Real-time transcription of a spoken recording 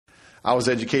I was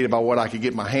educated by what I could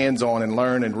get my hands on and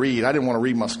learn and read. I didn't want to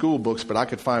read my school books, but I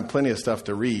could find plenty of stuff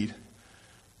to read.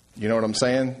 You know what I'm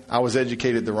saying? I was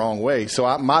educated the wrong way.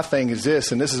 So my thing is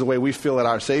this, and this is the way we feel at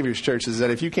our Savior's Church, is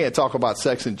that if you can't talk about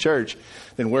sex in church,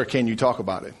 then where can you talk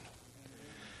about it?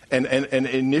 And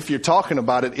if you're talking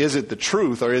about it, is it the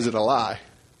truth or is it a lie?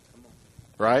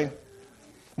 Right?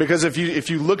 Because if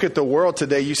you look at the world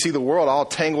today, you see the world all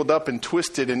tangled up and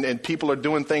twisted, and people are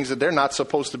doing things that they're not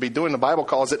supposed to be doing. The Bible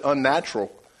calls it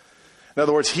unnatural. In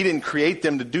other words, he didn't create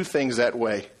them to do things that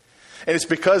way. And it's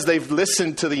because they've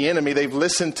listened to the enemy, they've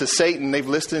listened to Satan, they've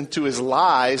listened to his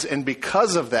lies, and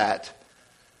because of that,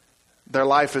 their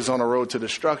life is on a road to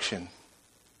destruction.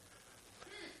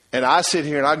 And I sit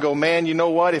here and I go, man, you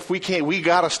know what? If we can't, we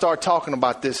got to start talking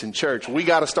about this in church. We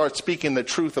got to start speaking the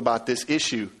truth about this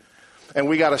issue. And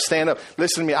we got to stand up.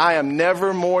 Listen to me, I am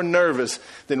never more nervous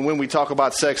than when we talk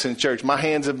about sex in church. My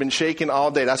hands have been shaking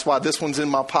all day. That's why this one's in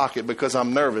my pocket, because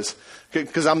I'm nervous.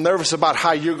 Because I'm nervous about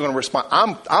how you're going to respond.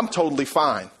 I'm totally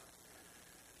fine.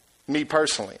 Me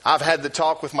personally. I've had the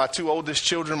talk with my two oldest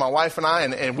children, my wife and I,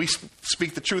 and we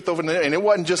speak the truth over there. And it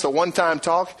wasn't just a one-time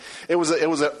talk. It was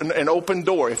an open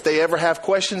door. If they ever have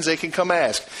questions, they can come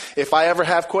ask. If I ever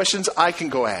have questions, I can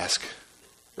go ask.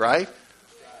 Right?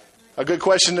 A good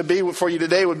question to be for you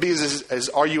today would be is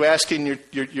are you asking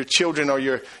your children or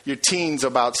your teens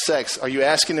about sex? Are you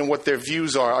asking them what their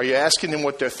views are? Are you asking them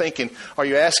what they're thinking? Are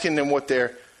you asking them what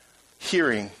they're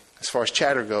hearing as far as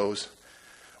chatter goes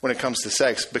when it comes to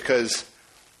sex? Because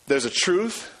there's a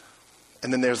truth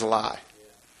and then there's a lie.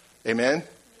 Amen?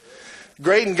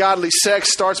 Great and godly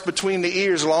sex starts between the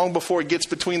ears long before it gets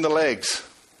between the legs.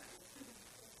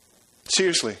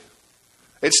 Seriously.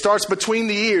 It starts between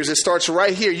the ears. It starts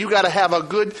right here. You got to have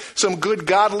some good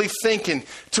godly thinking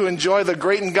to enjoy the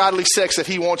great and godly sex that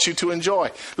he wants you to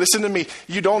enjoy. Listen to me.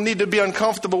 You don't need to be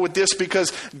uncomfortable with this,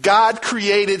 because God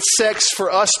created sex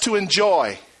for us to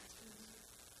enjoy.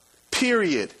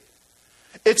 Period.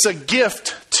 It's a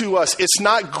gift to us. It's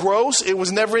not gross. It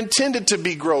was never intended to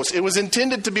be gross. It was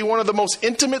intended to be one of the most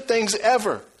intimate things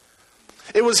ever.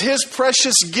 It was his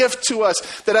precious gift to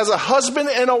us that as a husband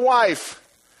and a wife,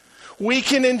 we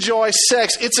can enjoy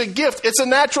sex. It's a gift. It's a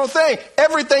natural thing.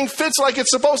 Everything fits like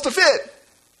it's supposed to fit.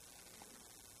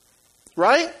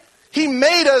 Right? He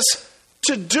made us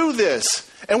to do this.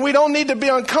 And we don't need to be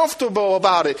uncomfortable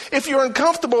about it. If you're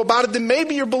uncomfortable about it, then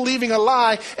maybe you're believing a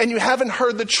lie and you haven't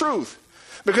heard the truth.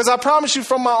 Because I promise you,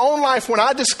 from my own life, when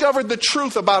I discovered the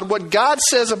truth about what God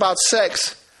says about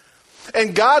sex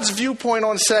and God's viewpoint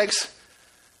on sex,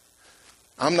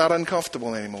 I'm not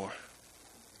uncomfortable anymore.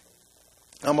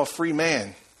 I'm a free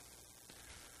man.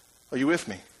 Are you with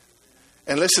me?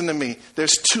 And listen to me.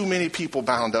 There's too many people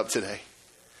bound up today.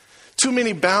 Too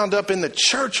many bound up in the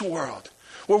church world,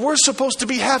 where we're supposed to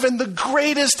be having the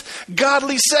greatest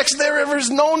godly sex there ever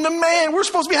is known to man. We're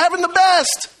supposed to be having the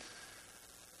best.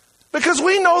 Because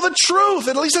we know the truth.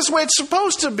 At least that's the way it's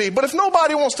supposed to be. But if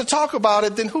nobody wants to talk about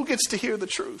it, then who gets to hear the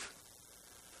truth?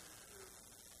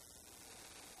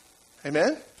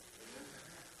 Amen?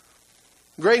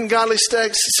 Great and godly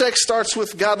sex starts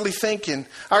with godly thinking.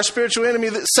 Our spiritual enemy,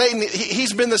 Satan,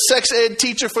 he's been the sex ed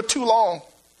teacher for too long.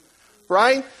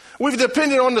 Right? We've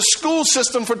depended on the school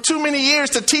system for too many years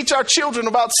to teach our children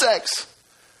about sex.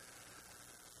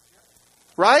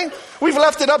 Right? We've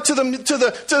left it up to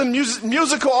the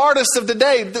musical artists of the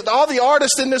day. All the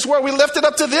artists in this world, we left it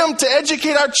up to them to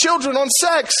educate our children on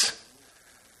sex.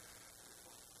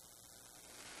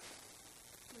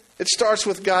 It starts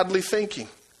with godly thinking.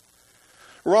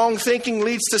 Wrong thinking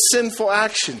leads to sinful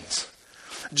actions.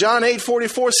 John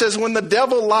 8:44 says, when the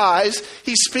devil lies,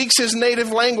 he speaks his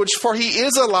native language, for he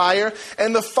is a liar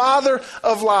and the father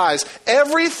of lies.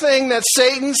 Everything that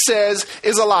Satan says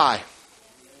is a lie.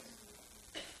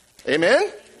 Amen?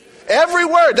 Every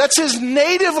word. That's his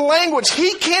native language.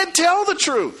 He can't tell the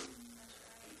truth.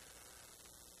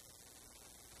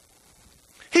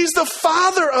 He's the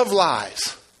father of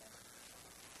lies.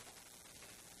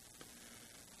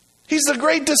 He's the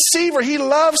great deceiver. He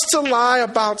loves to lie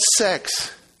about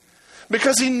sex.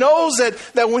 Because he knows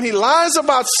that when he lies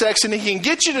about sex and he can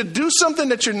get you to do something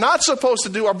that you're not supposed to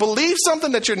do or believe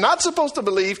something that you're not supposed to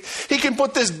believe, he can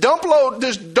put this dump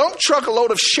truck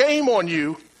load of shame on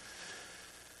you,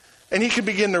 and he can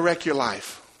begin to wreck your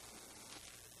life.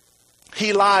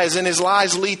 He lies, and his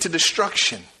lies lead to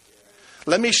destruction.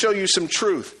 Let me show you some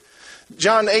truth.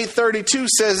 John 8:32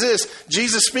 says this.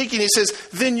 Jesus speaking, he says,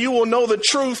 then you will know the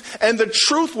truth, and the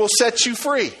truth will set you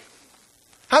free.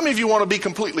 How many of you want to be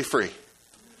completely free?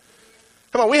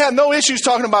 Come on, we have no issues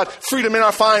talking about freedom in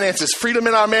our finances, freedom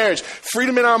in our marriage,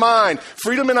 freedom in our mind,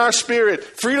 freedom in our spirit,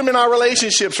 freedom in our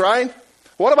relationships, right?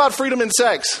 What about freedom in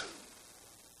sex?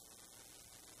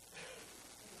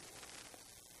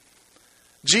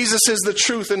 Jesus is the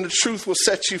truth, and the truth will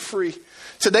set you free.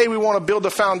 Today we want to build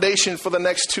a foundation for the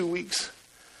next 2 weeks.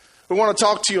 We want to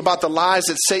talk to you about the lies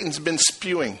that Satan's been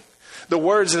spewing, the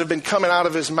words that have been coming out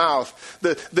of his mouth,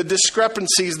 the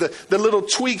discrepancies, the little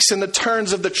tweaks and the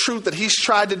turns of the truth that he's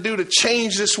tried to do to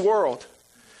change this world.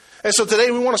 And so today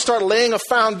we want to start laying a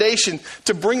foundation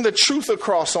to bring the truth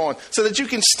across on so that you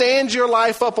can stand your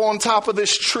life up on top of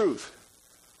this truth.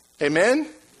 Amen?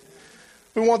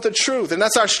 We want the truth, and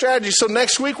that's our strategy. So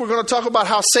next week we're going to talk about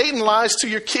how Satan lies to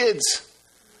your kids.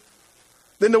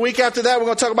 Then the week after that we're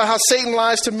going to talk about how Satan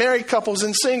lies to married couples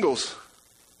and singles.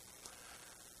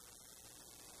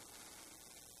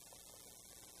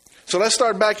 So let's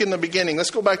start back in the beginning.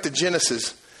 Let's go back to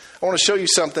Genesis. I want to show you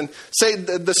something. Say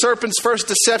the serpent's first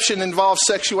deception involves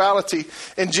sexuality.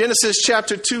 In Genesis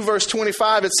chapter 2, verse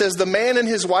 25, it says, the man and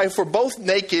his wife were both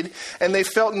naked and they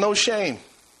felt no shame.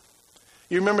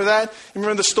 You remember that? You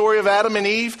remember the story of Adam and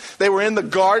Eve? They were in the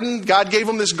garden. God gave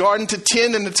them this garden to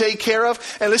tend and to take care of.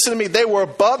 And listen to me, they were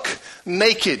buck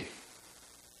naked.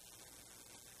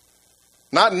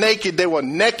 Not naked, they were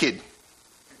naked.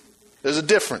 There's a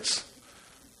difference.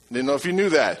 Didn't know if you knew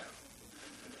that.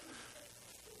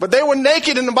 But they were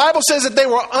naked, and the Bible says that they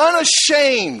were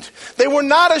unashamed. They were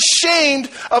not ashamed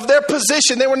of their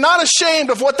position. They were not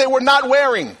ashamed of what they were not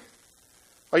wearing.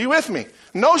 Are you with me?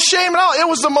 No shame at all. It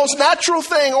was the most natural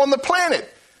thing on the planet.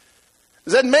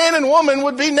 That man and woman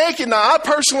would be naked. Now, I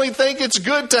personally think it's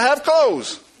good to have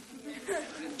clothes.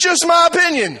 Just my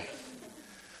opinion.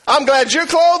 I'm glad you're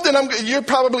clothed, and you're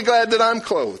probably glad that I'm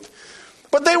clothed.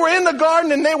 But they were in the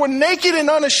garden, and they were naked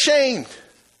and unashamed.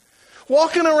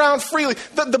 Walking around freely.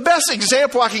 The best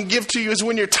example I can give to you is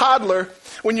when you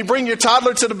bring your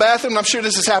toddler to the bathroom. I'm sure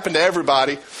this has happened to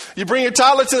everybody. You bring your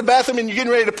toddler to the bathroom and you're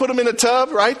getting ready to put them in a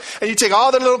tub, right? And you take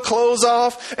all their little clothes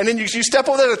off. And then you step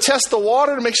over there to test the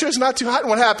water to make sure it's not too hot. And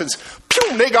what happens?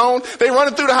 Pew, they gone. They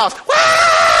running through the house.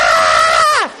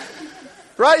 Wah!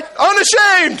 Right?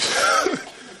 Unashamed.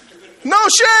 No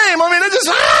shame. I mean, they're just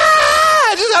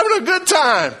having a good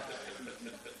time.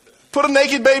 Put a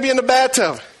naked baby in the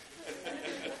bathtub.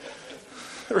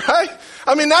 Right?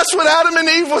 I mean, that's what Adam and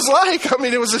Eve was like. I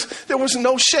mean, there was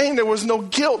no shame. There was no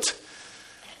guilt.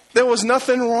 There was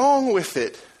nothing wrong with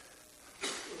it.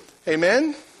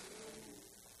 Amen?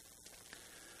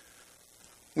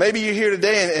 Maybe you're here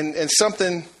today and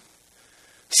something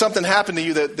happened to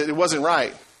you that it wasn't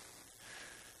right.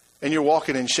 And you're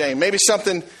walking in shame. Maybe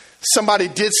somebody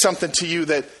did something to you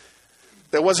that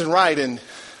wasn't right, and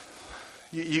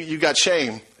you got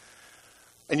shame.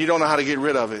 And you don't know how to get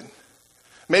rid of it.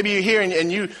 Maybe you're here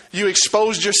and you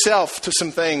exposed yourself to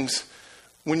some things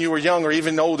when you were young or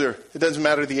even older. It doesn't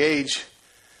matter the age.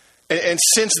 And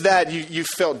since that, you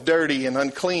felt dirty and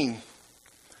unclean.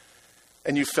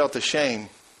 And you felt ashamed.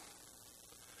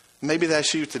 Maybe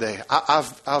that's you today.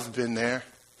 I've been there.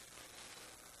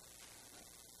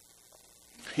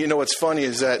 You know what's funny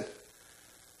is that,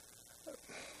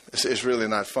 it's really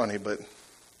not funny, but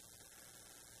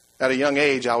at a young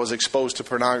age, I was exposed to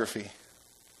pornography.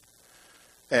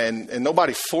 And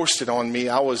nobody forced it on me.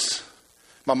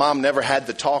 My mom never had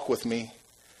the talk with me.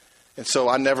 And so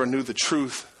I never knew the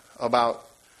truth about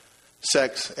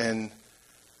sex. And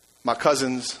my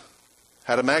cousins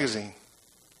had a magazine.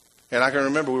 And I can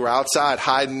remember we were outside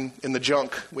hiding in the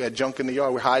junk. We had junk in the yard.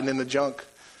 We were hiding in the junk.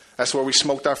 That's where we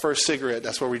smoked our first cigarette.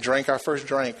 That's where we drank our first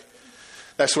drink.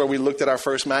 That's where we looked at our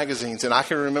first magazines. And I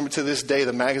can remember to this day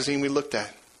the magazine we looked at.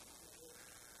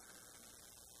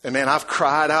 And man, I've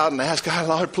cried out and asked God,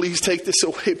 Lord, please take this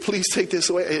away. Please take this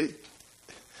away.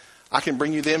 I can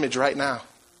bring you the image right now.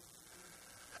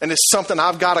 And it's something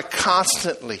I've got to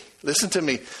constantly, listen to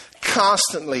me,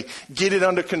 constantly get it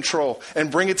under control and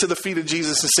bring it to the feet of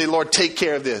Jesus and say, Lord, take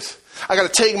care of this. I got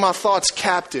to take my thoughts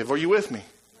captive. Are you with me?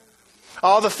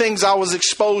 All the things I was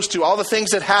exposed to, all the things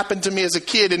that happened to me as a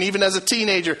kid and even as a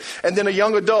teenager and then a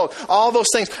young adult, all those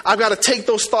things, I've got to take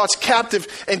those thoughts captive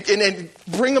and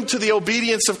bring them to the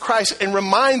obedience of Christ and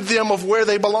remind them of where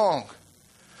they belong.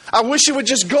 I wish it would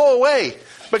just go away.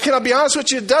 But can I be honest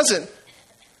with you? It doesn't.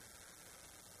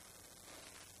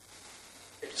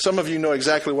 Some of you know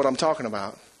exactly what I'm talking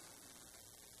about.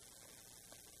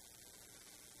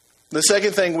 The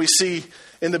second thing we see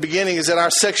in the beginning is that our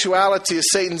sexuality is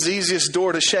Satan's easiest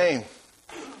door to shame.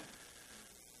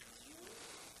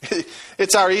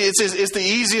 It's the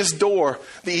easiest door.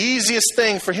 The easiest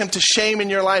thing for him to shame in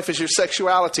your life is your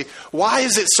sexuality. Why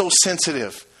is it so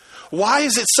sensitive? Why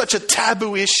is it such a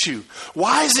taboo issue?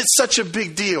 Why is it such a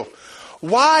big deal?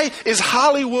 Why is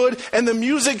Hollywood and the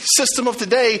music system of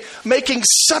today making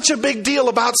such a big deal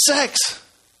about sex?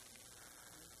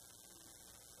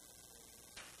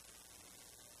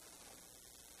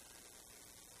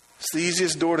 It's the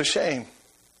easiest door to shame.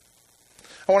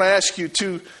 I want to ask you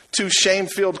two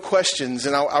shame-filled questions,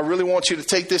 and I really want you to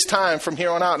take this time from here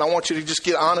on out, and I want you to just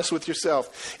get honest with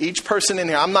yourself. Each person in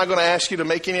here, I'm not going to ask you to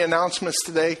make any announcements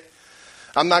today.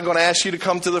 I'm not going to ask you to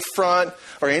come to the front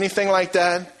or anything like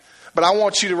that, but I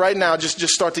want you to right now just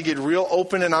start to get real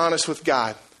open and honest with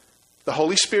God. The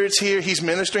Holy Spirit's here. He's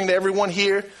ministering to everyone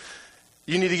here.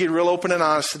 You need to get real open and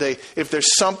honest today. If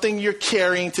there's something you're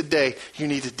carrying today, you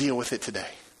need to deal with it today.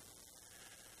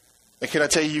 And can I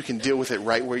tell you can deal with it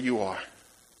right where you are.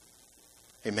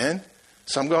 Amen?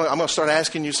 So I'm going to start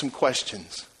asking you some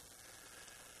questions.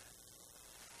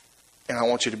 And I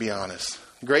want you to be honest.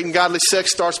 Great and godly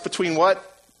sex starts between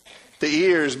what? The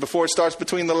ears before it starts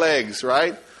between the legs,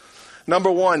 right?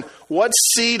 Number one, what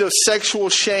seed of sexual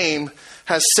shame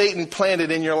has Satan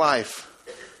planted in your life?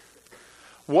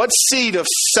 What seed of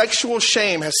sexual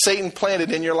shame has Satan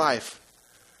planted in your life?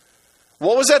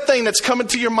 What was that thing that's coming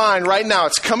to your mind right now?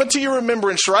 It's coming to your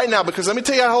remembrance right now, because let me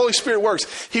tell you how the Holy Spirit works.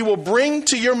 He will bring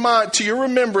to your mind, to your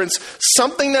remembrance,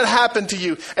 something that happened to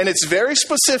you, and it's very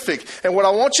specific. And what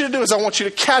I want you to do is I want you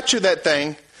to capture that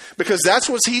thing, because that's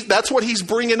what he's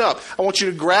bringing up. I want you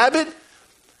to grab it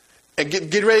and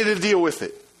get ready to deal with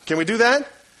it. Can we do that?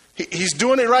 He's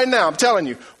doing it right now. I'm telling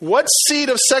you. What seed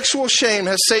of sexual shame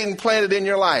has Satan planted in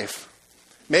your life?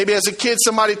 Maybe as a kid,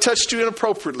 somebody touched you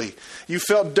inappropriately. You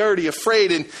felt dirty,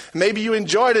 afraid, and maybe you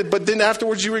enjoyed it, but then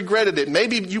afterwards you regretted it.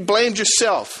 Maybe you blamed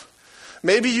yourself.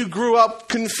 Maybe you grew up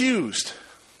confused.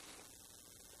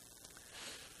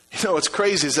 You know, what's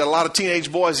crazy is that a lot of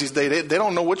teenage boys these days, they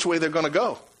don't know which way they're going to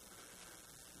go.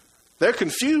 They're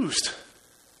confused.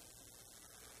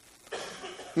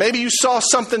 Maybe you saw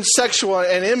something sexual,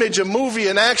 an image, a movie,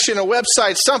 an action, a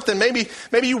website, something. Maybe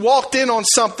you walked in on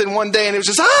something one day and it was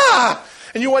just,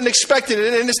 and you wasn't expecting it.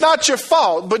 And it's not your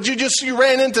fault, but you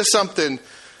ran into something.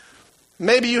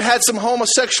 Maybe you had some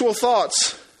homosexual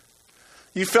thoughts.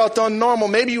 You felt unnormal.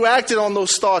 Maybe you acted on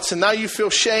those thoughts and now you feel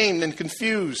shamed and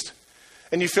confused.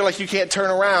 And you feel like you can't turn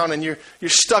around and you're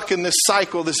stuck in this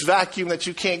cycle, this vacuum that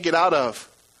you can't get out of.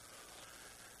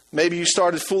 Maybe you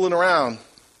started fooling around.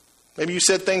 Maybe you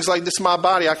said things like, this is my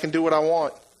body, I can do what I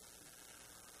want.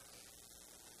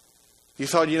 You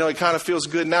thought, it kind of feels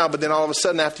good now, but then all of a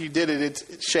sudden after you did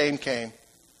it, shame came.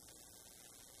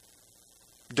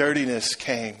 Dirtiness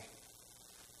came.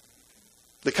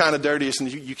 The kind of dirtiness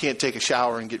you can't take a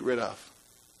shower and get rid of.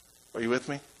 Are you with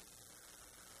me?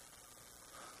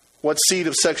 What seed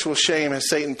of sexual shame has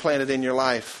Satan planted in your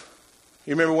life?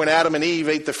 You remember when Adam and Eve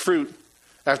ate the fruit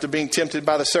after being tempted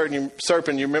by the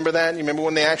serpent? You remember that? You remember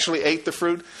when they actually ate the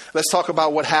fruit? Let's talk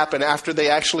about what happened after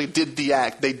they actually did the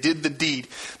act. They did the deed.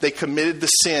 They committed the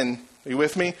sin. Are you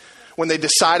with me? When they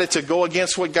decided to go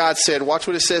against what God said. Watch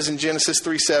what it says in Genesis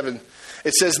 3:7.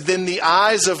 It says, then the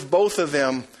eyes of both of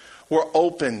them were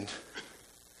opened,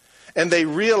 and they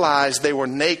realized they were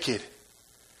naked.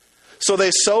 So they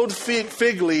sewed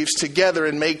fig leaves together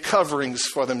and made coverings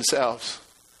for themselves.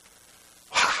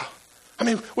 Wow. I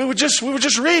mean, we were just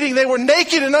reading. They were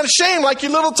naked and unashamed like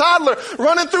your little toddler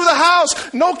running through the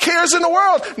house. No cares in the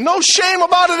world. No shame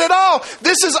about it at all.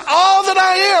 This is all that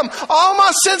I am. All my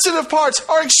sensitive parts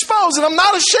are exposed and I'm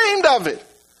not ashamed of it.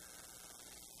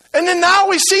 And then now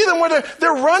we see them where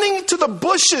they're running to the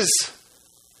bushes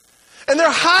and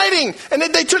they're hiding. And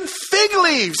they took fig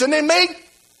leaves and they made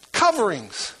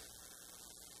coverings.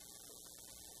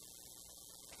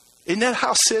 Isn't that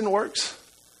how sin works?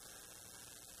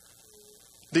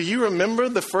 Do you remember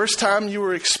the first time you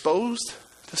were exposed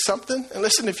to something? And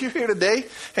listen, if you're here today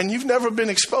and you've never been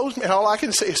exposed, man, all I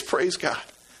can say is praise God.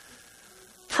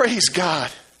 Praise God.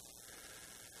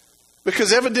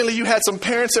 Because evidently you had some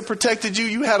parents that protected you.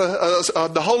 You had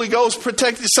the Holy Ghost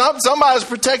protected you. Somebody's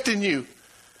protecting you.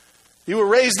 You were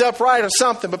raised upright or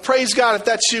something. But praise God if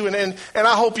that's you. And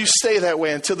I hope you stay that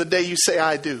way until the day you say,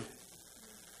 I do.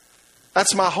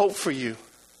 That's my hope for you.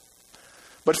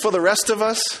 But for the rest of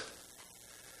us,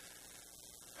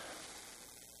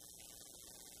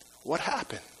 what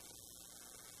happened?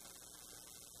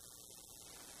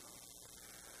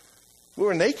 We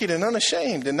were naked and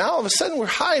unashamed, and now all of a sudden we're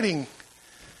hiding.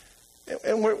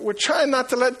 And we're trying not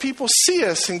to let people see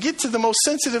us and get to the most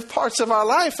sensitive parts of our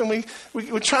life, and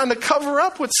we're trying to cover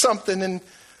up with something.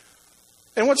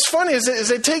 And what's funny is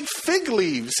they take fig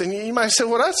leaves, and you might say,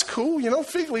 well, that's cool.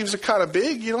 Fig leaves are kind of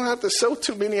big. You don't have to sew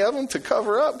too many of them to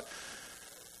cover up.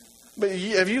 But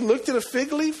have you looked at a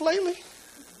fig leaf lately?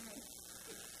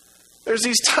 There's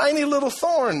these tiny little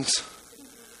thorns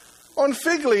on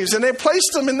fig leaves, and they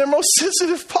placed them in their most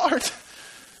sensitive part.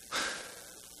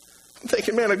 I'm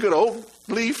thinking, man, a good oak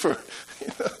leaf or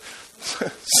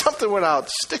something without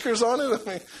stickers on it. I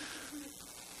mean,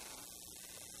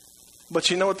 but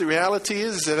you know what the reality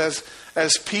is that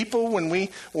as people, when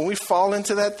we fall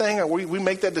into that thing, or we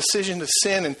make that decision to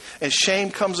sin, and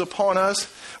shame comes upon us,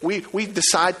 we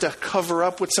decide to cover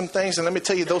up with some things. And let me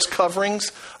tell you, those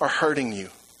coverings are hurting you.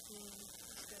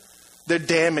 They're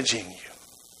damaging you.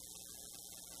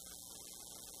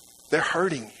 They're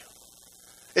hurting you.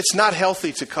 It's not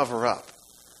healthy to cover up.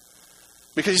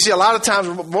 Because you see, a lot of times,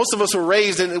 most of us were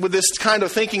raised with this kind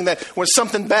of thinking that when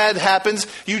something bad happens,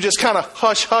 you just kind of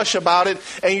hush about it,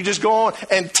 and you just go on,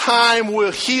 and time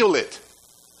will heal it.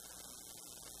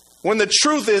 When the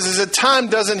truth is that time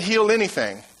doesn't heal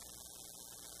anything.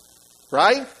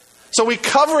 Right? So we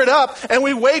cover it up, and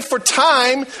we wait for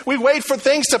time. We wait for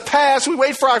things to pass. We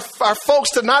wait for our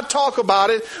folks to not talk about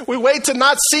it. We wait to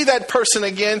not see that person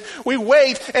again. We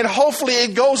wait, and hopefully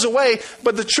it goes away.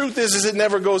 But the truth is it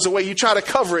never goes away. You try to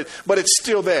cover it, but it's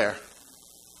still there.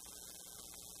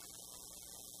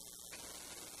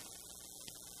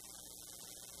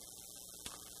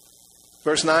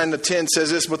 Verse 9 to 10 says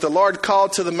this, "But the Lord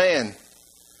called to the man,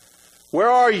 'Where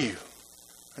are you?'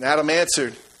 And Adam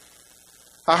answered,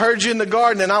 'I heard you in the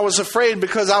garden, and I was afraid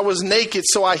because I was naked,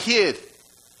 so I hid.'"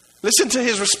 Listen to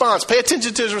his response. Pay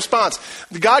attention to his response.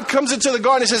 God comes into the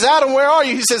garden and says, "Adam, where are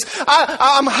you?" He says,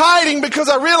 I'm hiding because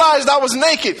I realized I was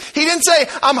naked." He didn't say,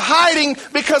 "I'm hiding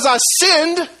because I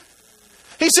sinned."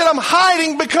 He said, "I'm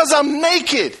hiding because I'm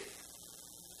naked."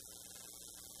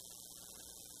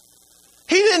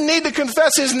 He didn't need to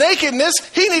confess his nakedness.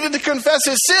 He needed to confess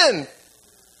his sin.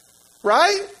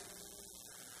 Right?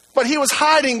 But he was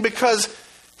hiding because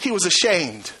he was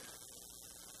ashamed.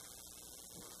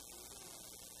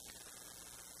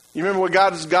 You remember what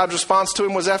God's response to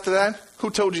him was after that? "Who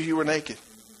told you were naked?"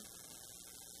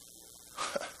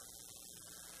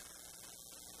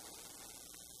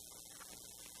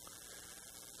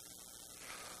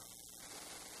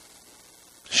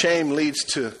 Shame leads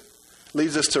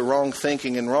us to wrong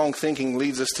thinking, and wrong thinking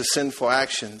leads us to sinful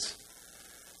actions.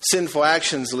 Sinful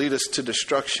actions lead us to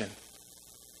destruction.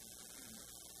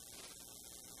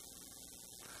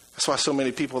 That's why so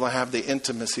many people don't have the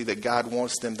intimacy that God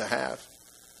wants them to have.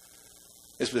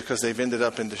 It's because they've ended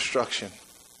up in destruction.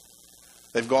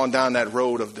 They've gone down that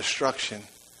road of destruction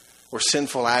where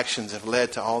sinful actions have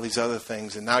led to all these other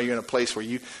things. And now you're in a place where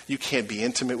you can't be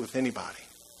intimate with anybody.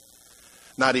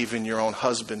 Not even your own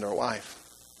husband or wife.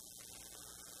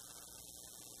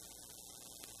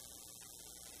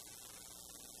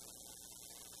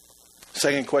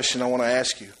 Second question I want to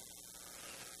ask you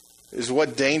is,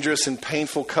 what dangerous and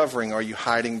painful covering are you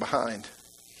hiding behind?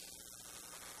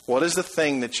 What is the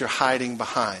thing that you're hiding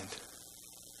behind?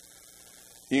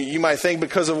 You might think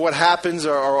because of what happens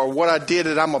or what I did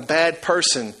that I'm a bad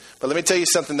person. But let me tell you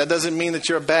something. That doesn't mean that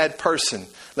you're a bad person.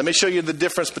 Let me show you the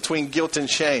difference between guilt and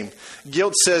shame.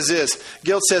 Guilt says this.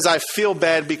 Guilt says I feel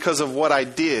bad because of what I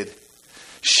did.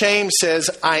 Shame says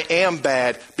I am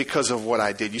bad because of what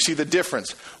I did. You see the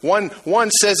difference? One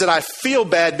says that I feel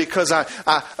bad because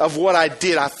of what I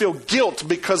did. I feel guilt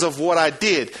because of what I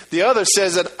did. The other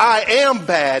says that I am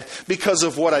bad because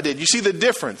of what I did. You see the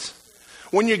difference?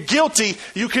 When you're guilty,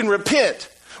 you can repent.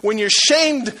 When you're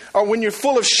shamed or when you're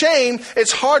full of shame,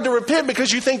 it's hard to repent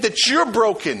because you think that you're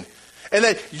broken and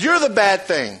that you're the bad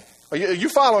thing. Are you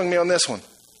following me on this one?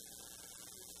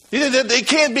 It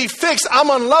can't be fixed. I'm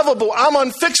unlovable. I'm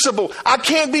unfixable. I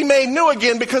can't be made new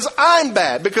again because I'm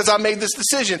bad, because I made this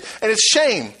decision. And it's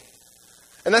shame.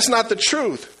 And that's not the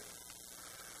truth.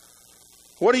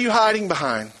 What are you hiding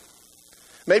behind?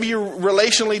 Maybe you're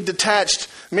relationally detached.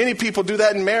 Many people do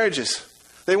that in marriages.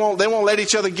 They won't let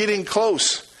each other get in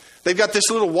close. They've got this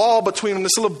little wall between them,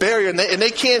 this little barrier, and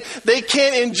they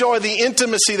can't enjoy the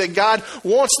intimacy that God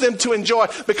wants them to enjoy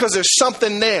because there's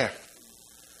something there.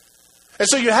 And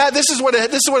so this is what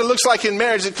it looks like in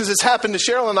marriage, because it's happened to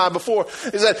Cheryl and I before,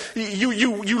 is that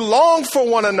you long for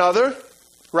one another,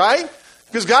 right?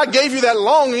 Because God gave you that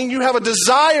longing. You have a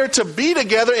desire to be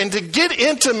together and to get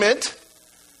intimate.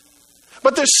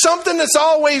 But there's something that's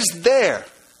always there.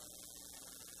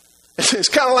 It's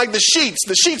kind of like the sheets.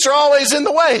 The sheets are always in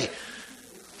the way.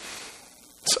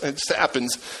 It just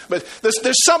happens. But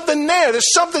there's something there.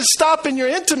 There's something stopping your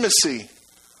intimacy.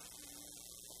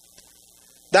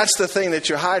 That's the thing that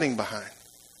you're hiding behind.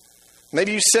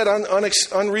 Maybe you set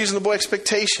unreasonable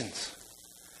expectations.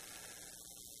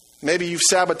 Maybe you've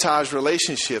sabotaged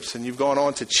relationships and you've gone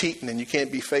on to cheating and you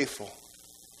can't be faithful.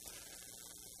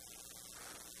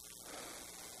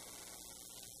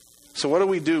 So what do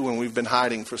we do when we've been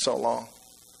hiding for so long?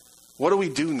 What do we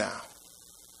do now?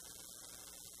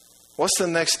 What's the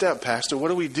next step, Pastor? What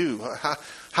do we do?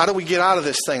 How do we get out of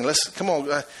this thing? Come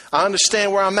on. I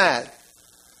understand where I'm at.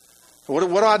 What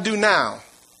do I do now?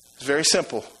 It's very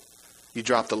simple. You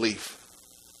drop the leaf.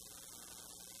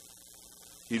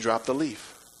 You drop the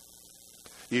leaf.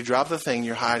 You drop the thing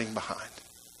you're hiding behind.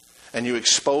 And you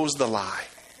expose the lie.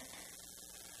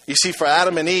 You see, for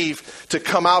Adam and Eve to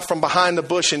come out from behind the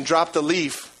bush and drop the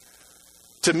leaf,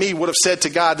 to me, would have said to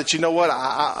God that, you know what,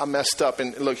 I messed up.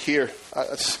 And look here,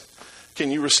 can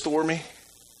you restore me?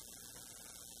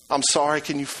 I'm sorry.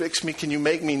 Can you fix me? Can you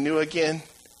make me new again?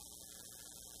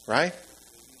 Right?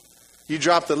 You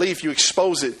drop the leaf, you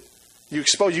expose it.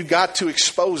 You got to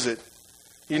expose it.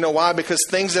 You know why? Because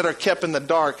things that are kept in the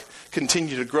dark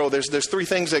continue to grow. There's three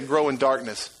things that grow in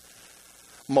darkness: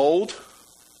 mold,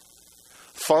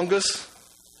 fungus,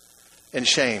 and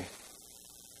shame.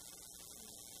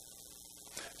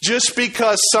 Just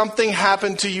because something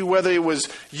happened to you, whether it was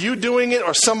you doing it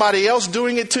or somebody else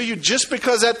doing it to you, just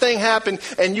because that thing happened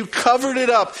and you covered it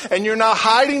up and you're now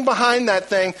hiding behind that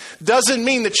thing, doesn't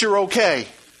mean that you're okay.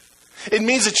 It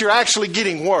means that you're actually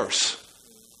getting worse.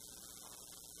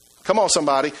 Come on,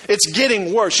 somebody. It's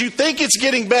getting worse. You think it's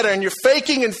getting better, and you're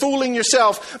faking and fooling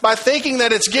yourself by thinking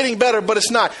that it's getting better, but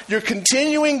it's not. You're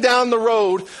continuing down the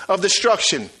road of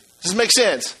destruction. Does this make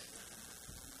sense?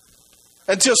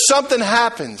 Until something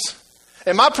happens.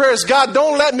 And my prayer is, God,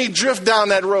 don't let me drift down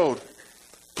that road.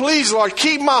 Please, Lord,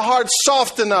 keep my heart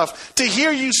soft enough to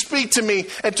hear you speak to me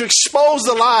and to expose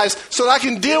the lies so that I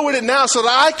can deal with it now, so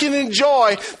that I can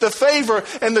enjoy the favor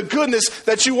and the goodness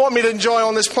that you want me to enjoy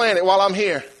on this planet while I'm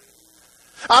here.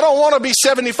 I don't want to be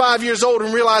 75 years old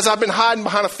and realize I've been hiding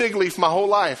behind a fig leaf my whole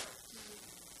life.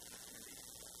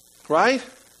 Right?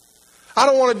 I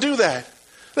don't want to do that.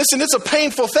 Listen, it's a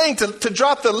painful thing to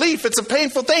drop the leaf. It's a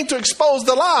painful thing to expose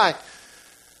the lie.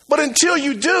 But until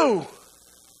you do,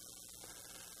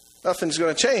 nothing's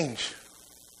going to change.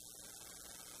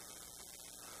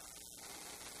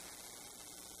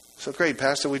 So great,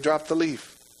 Pastor, we dropped the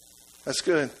leaf. That's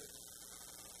good.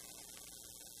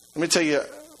 Let me tell you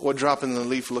what dropping the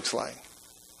leaf looks like.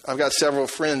 I've got several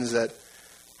friends that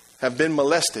have been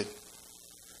molested.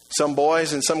 Some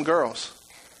boys and some girls.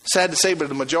 Sad to say, but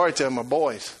the majority of them are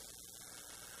boys.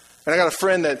 And I got a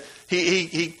friend that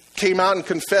he came out and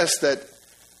confessed that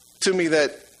to me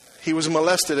that he was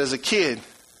molested as a kid.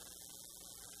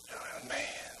 Man.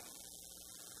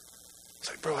 It's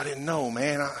like, bro, I didn't know,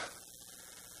 man. I'm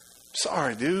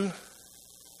sorry, dude.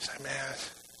 It's like, man.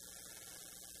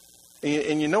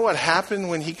 And you know what happened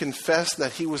when he confessed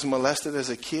that he was molested as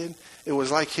a kid? It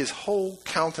was like his whole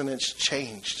countenance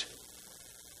changed.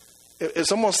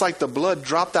 It's almost like the blood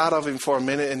dropped out of him for a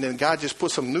minute, and then God just put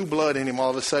some new blood in him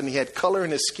all of a sudden. He had color in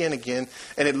his skin again,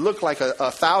 and it looked like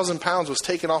 1,000 pounds was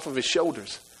taken off of his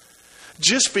shoulders.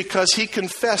 Just because he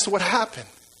confessed what happened.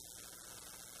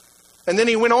 And then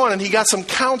he went on and he got some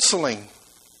counseling.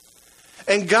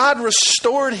 And God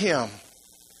restored him.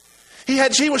 I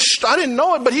didn't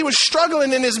know it, but he was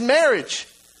struggling in his marriage.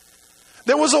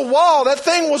 There was a wall. That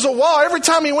thing was a wall. Every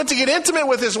time he went to get intimate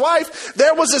with his wife,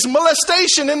 there was this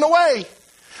molestation in the way.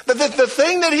 The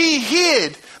thing that he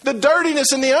hid, the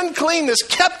dirtiness and the uncleanness,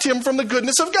 kept him from the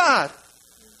goodness of God.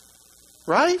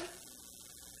 Right?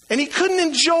 And he couldn't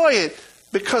enjoy it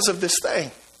because of this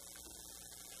thing.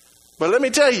 But let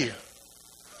me tell you,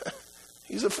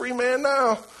 he's a free man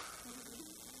now.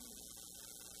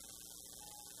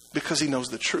 Because he knows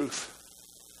the truth.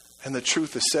 And the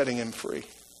truth is setting him free.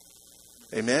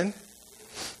 Amen?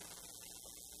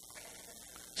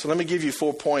 So let me give you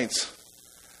 4 points.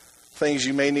 Things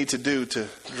you may need to do to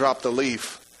drop the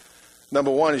leaf. Number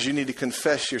 1 is you need to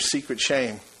confess your secret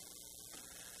shame.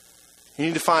 You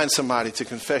need to find somebody to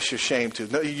confess your shame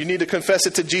to. You need to confess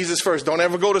it to Jesus first. Don't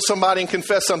ever go to somebody and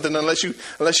confess something unless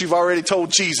you've already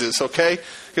told Jesus, okay?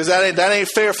 Because that ain't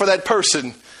fair for that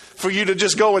person. For you to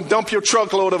just go and dump your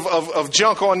truckload of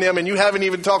junk on them and you haven't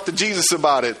even talked to Jesus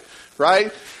about it,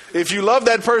 right? If you love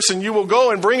that person, you will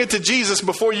go and bring it to Jesus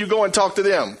before you go and talk to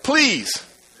them. Please.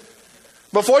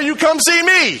 Before you come see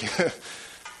me.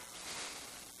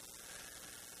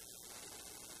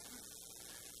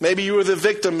 Maybe you were the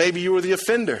victim. Maybe you were the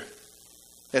offender.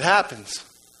 It happens.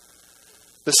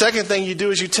 The second thing you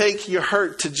do is you take your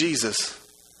hurt to Jesus.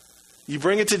 You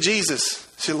bring it to Jesus.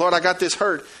 Say, Lord, I got this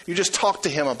hurt. You just talk to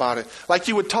him about it. Like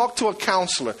you would talk to a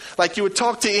counselor. Like you would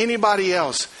talk to anybody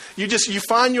else. You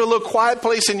find your little quiet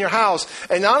place in your house.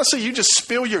 And honestly, you just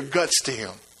spill your guts to him.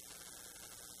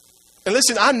 And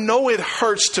listen, I know it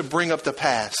hurts to bring up the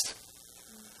past.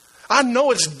 I know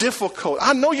it's difficult.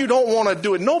 I know you don't want to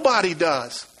do it. Nobody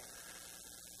does.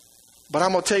 But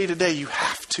I'm going to tell you today, you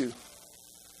have to.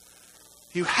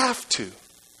 You have to.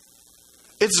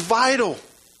 It's vital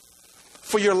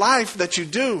for your life that you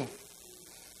do.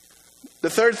 The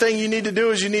third thing you need to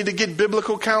do is you need to get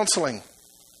biblical counseling.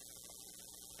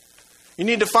 You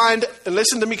need to find, and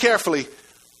listen to me carefully,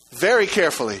 very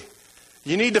carefully,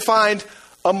 you need to find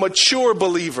a mature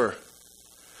believer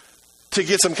to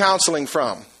get some counseling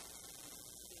from.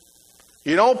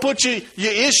 You don't put your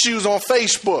issues on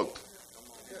Facebook.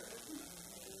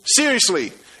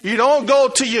 Seriously. You don't go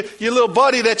to your little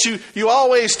buddy that you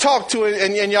always talk to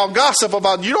and y'all gossip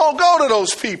about. You don't go to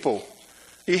those people.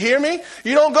 You hear me?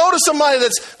 You don't go to somebody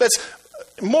that's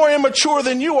more immature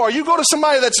than you are. You go to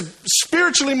somebody that's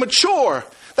spiritually mature,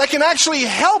 that can actually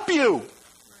help you.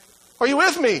 Are you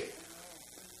with me?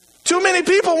 Too many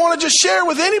people want to just share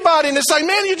with anybody, and it's like,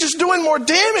 man, you're just doing more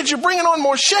damage. You're bringing on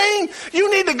more shame.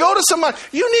 You need to go to somebody.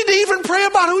 You need to even pray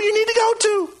about who you need to go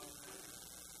to.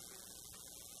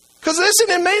 Because listen,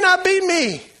 it may not be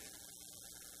me.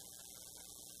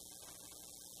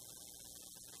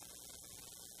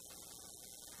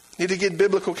 You need to get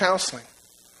biblical counseling.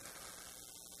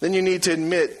 Then you need to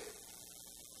admit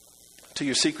to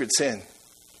your secret sin.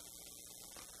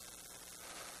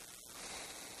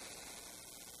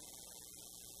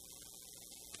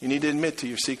 You need to admit to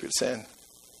your secret sin.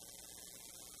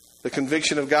 The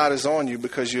conviction of God is on you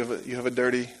because you have a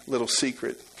dirty little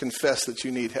secret. Confess that you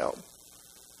need help.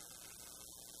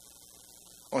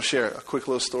 I want to share a quick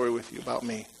little story with you about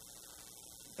me.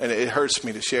 And it hurts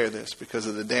me to share this because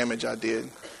of the damage I did.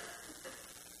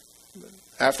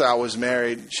 After I was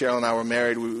married, Cheryl and I were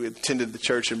married, we attended the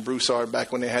church in Broussard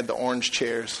back when they had the orange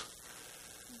chairs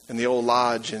in the old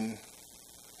lodge. And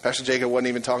Pastor Jacob wasn't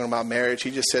even talking about marriage.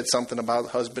 He just said something about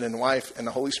husband and wife. And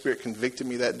the Holy Spirit convicted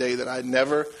me that day that I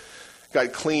never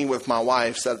got clean with my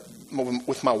wife, that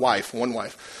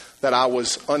I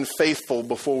was unfaithful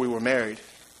before we were married.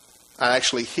 I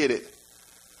actually hid it.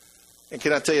 And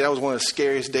can I tell you, that was one of the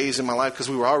scariest days in my life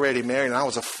because we were already married and I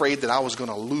was afraid that I was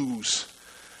going to lose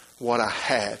what I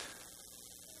had.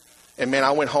 And man,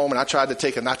 I went home and I tried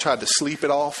to sleep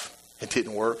it off. It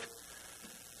didn't work.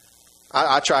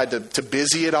 I tried to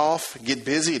busy it off, get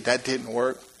busy. That didn't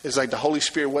work. It's like the Holy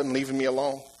Spirit wasn't leaving me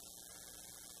alone.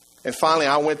 And finally,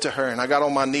 I went to her and I got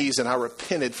on my knees and I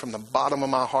repented from the bottom of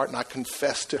my heart and I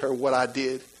confessed to her what I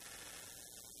did.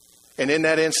 And in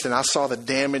that instant, I saw the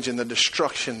damage and the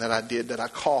destruction that I did, that I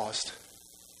caused.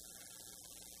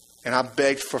 And I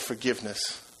begged for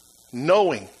forgiveness,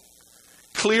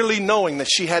 clearly knowing that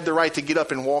she had the right to get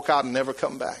up and walk out and never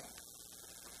come back.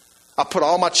 I put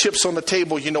all my chips on the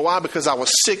table. You know why? Because I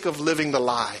was sick of living the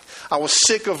lie. I was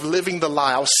sick of living the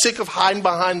lie. I was sick of hiding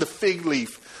behind the fig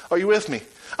leaf. Are you with me?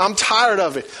 I'm tired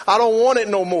of it. I don't want it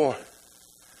no more.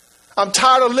 I'm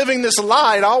tired of living this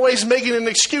lie and always making an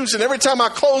excuse. And every time I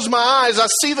close my eyes, I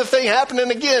see the thing happening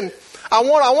again. I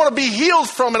want to be healed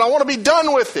from it. I want to be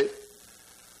done with it.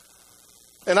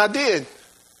 And I did.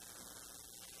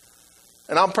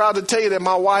 And I'm proud to tell you that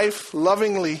my wife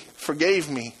lovingly forgave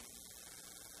me.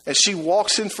 And she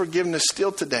walks in forgiveness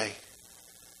still today.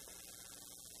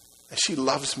 And she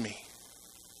loves me.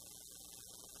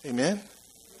 Amen?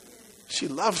 She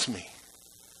loves me.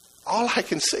 All I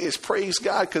can say is praise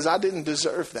God because I didn't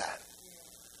deserve that.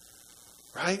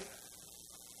 Right?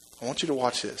 I want you to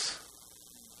watch this.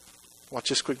 Watch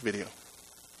this quick video.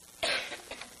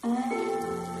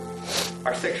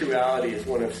 Our sexuality is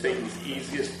one of Satan's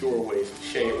easiest doorways to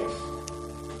shame us.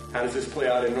 How does this play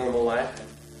out in normal life?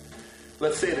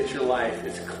 Let's say that your life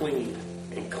is clean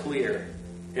and clear,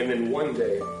 and then one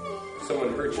day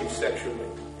someone hurts you sexually,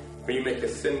 or you make a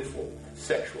sinful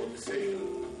sexual decision,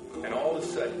 and all of a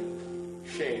sudden,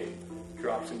 shame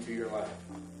drops into your life.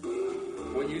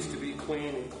 What used to be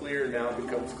clean and clear now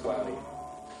becomes cloudy.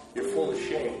 You're full of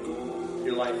shame.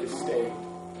 Your life is stained.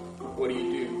 What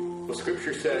do? Well,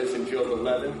 Scripture says in Job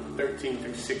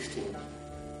 11:13-16,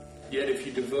 yet if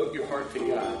you devote your heart to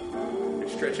God and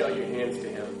stretch out your hands to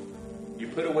Him, you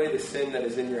put away the sin that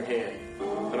is in your hand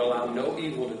and allow no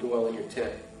evil to dwell in your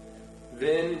tent,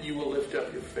 then you will lift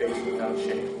up your face without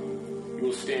shame. You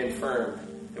will stand firm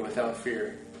and without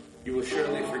fear. You will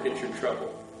surely forget your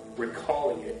trouble,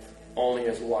 recalling it only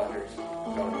as waters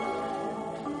going by.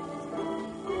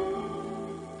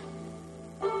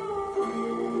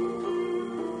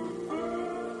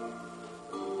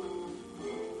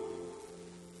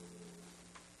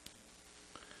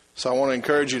 So I want to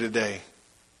encourage you today.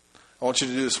 I want you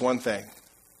to do this one thing.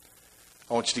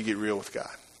 I want you to get real with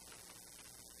God.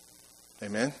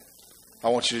 Amen? I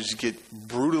want you to just get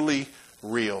brutally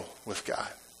real with God.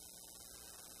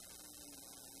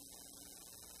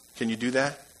 Can you do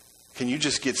that? Can you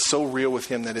just get so real with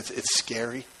Him that it's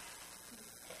scary?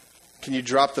 Can you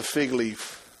drop the fig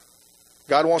leaf?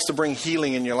 God wants to bring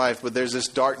healing in your life, but there's this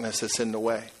darkness that's in the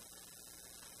way.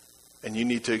 And you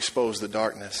need to expose the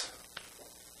darkness.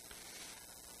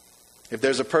 If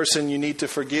there's a person you need to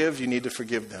forgive, you need to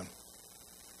forgive them.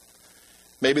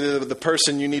 Maybe the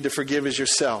person you need to forgive is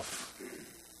yourself,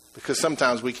 because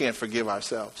sometimes we can't forgive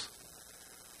ourselves.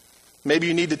 Maybe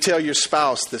you need to tell your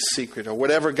spouse this secret, or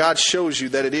whatever God shows you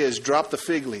that it is, drop the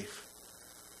fig leaf.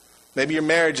 Maybe your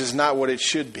marriage is not what it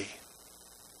should be.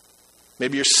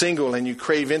 Maybe you're single and you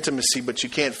crave intimacy, but you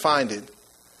can't find it.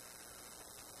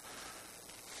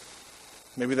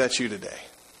 Maybe that's you today.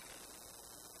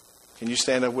 Can you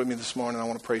stand up with me this morning? I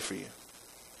want to pray for you.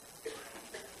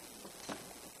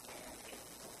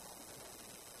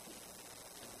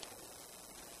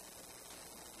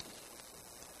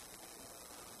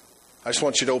 I just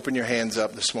want you to open your hands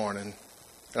up this morning.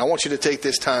 And I want you to take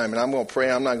this time, and I'm going to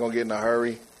pray. I'm not going to get in a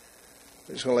hurry.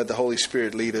 I'm just going to let the Holy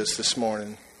Spirit lead us this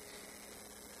morning.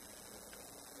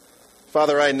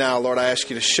 Father, right now, Lord, I ask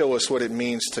you to show us what it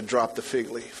means to drop the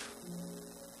fig leaf.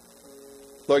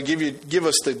 Lord, give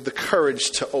us the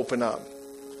courage to open up.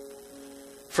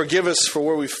 Forgive us for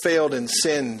where we failed and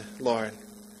sinned, Lord.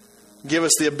 Give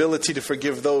us the ability to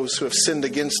forgive those who have sinned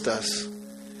against us,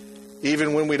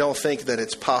 even when we don't think that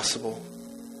it's possible.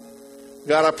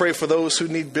 God, I pray for those who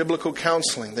need biblical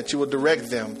counseling, that you will direct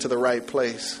them to the right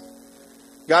place.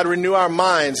 God, renew our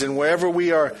minds, and wherever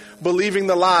we are believing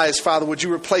the lies, Father, would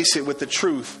you replace it with the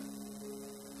truth?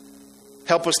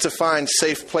 Help us to find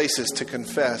safe places to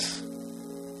confess.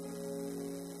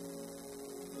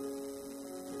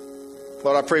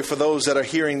 Lord, I pray for those that are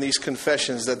hearing these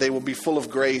confessions, that they will be full of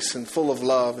grace and full of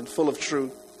love and full of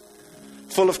truth,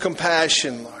 full of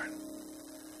compassion, Lord.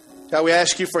 God, we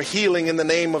ask you for healing in the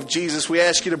name of Jesus. We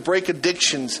ask you to break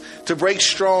addictions, to break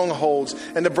strongholds,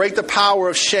 and to break the power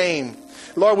of shame.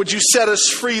 Lord, would you set us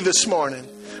free this morning?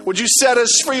 Would you set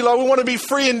us free, Lord? We want to be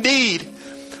free indeed.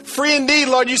 Free indeed,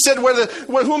 Lord. You said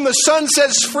whom the Son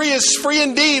sets free is free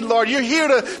indeed, Lord. You're here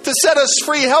to set us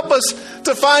free. Help us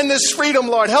to find this freedom,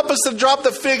 Lord. Help us to drop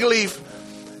the fig leaf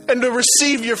and to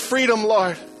receive your freedom,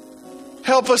 Lord.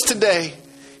 Help us today.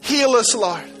 Heal us,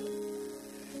 Lord.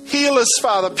 Heal us,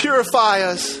 Father. Purify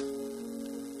us.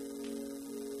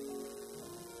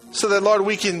 So that, Lord,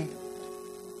 we can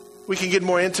get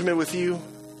more intimate with you.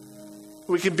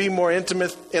 We can be more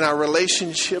intimate in our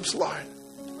relationships, Lord.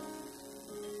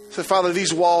 So, Father,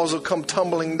 these walls will come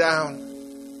tumbling down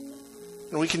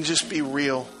and we can just be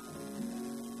real.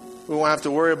 We won't have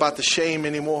to worry about the shame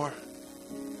anymore,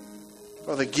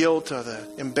 or the guilt, or the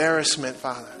embarrassment,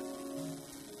 Father.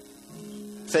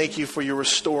 Thank you for your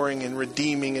restoring and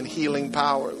redeeming and healing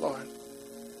power, Lord.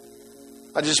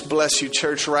 I just bless you,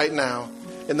 church, right now.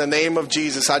 In the name of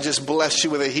Jesus, I just bless you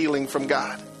with a healing from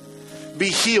God. Be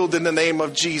healed in the name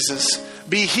of Jesus.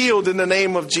 Be healed in the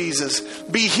name of Jesus.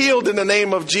 Be healed in the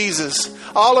name of Jesus.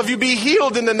 All of you, be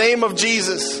healed in the name of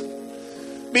Jesus.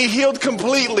 Be healed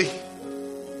completely.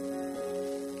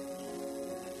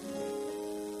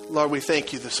 Lord, we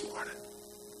thank you this morning.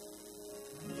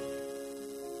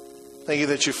 Thank you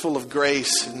that you're full of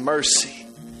grace and mercy,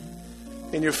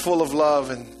 and you're full of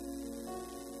love. And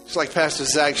just like Pastor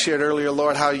Zach shared earlier,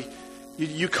 Lord, how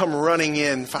you come running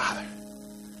in, Father.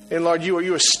 And Lord,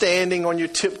 you are standing on your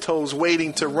tiptoes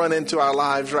waiting to run into our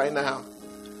lives right now.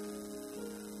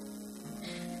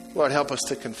 Lord, help us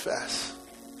to confess.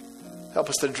 Help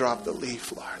us to drop the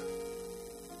leaf, Lord.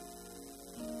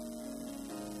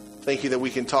 Thank you that we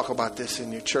can talk about this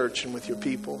in your church and with your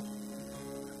people.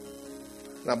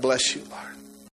 And I bless you, Lord.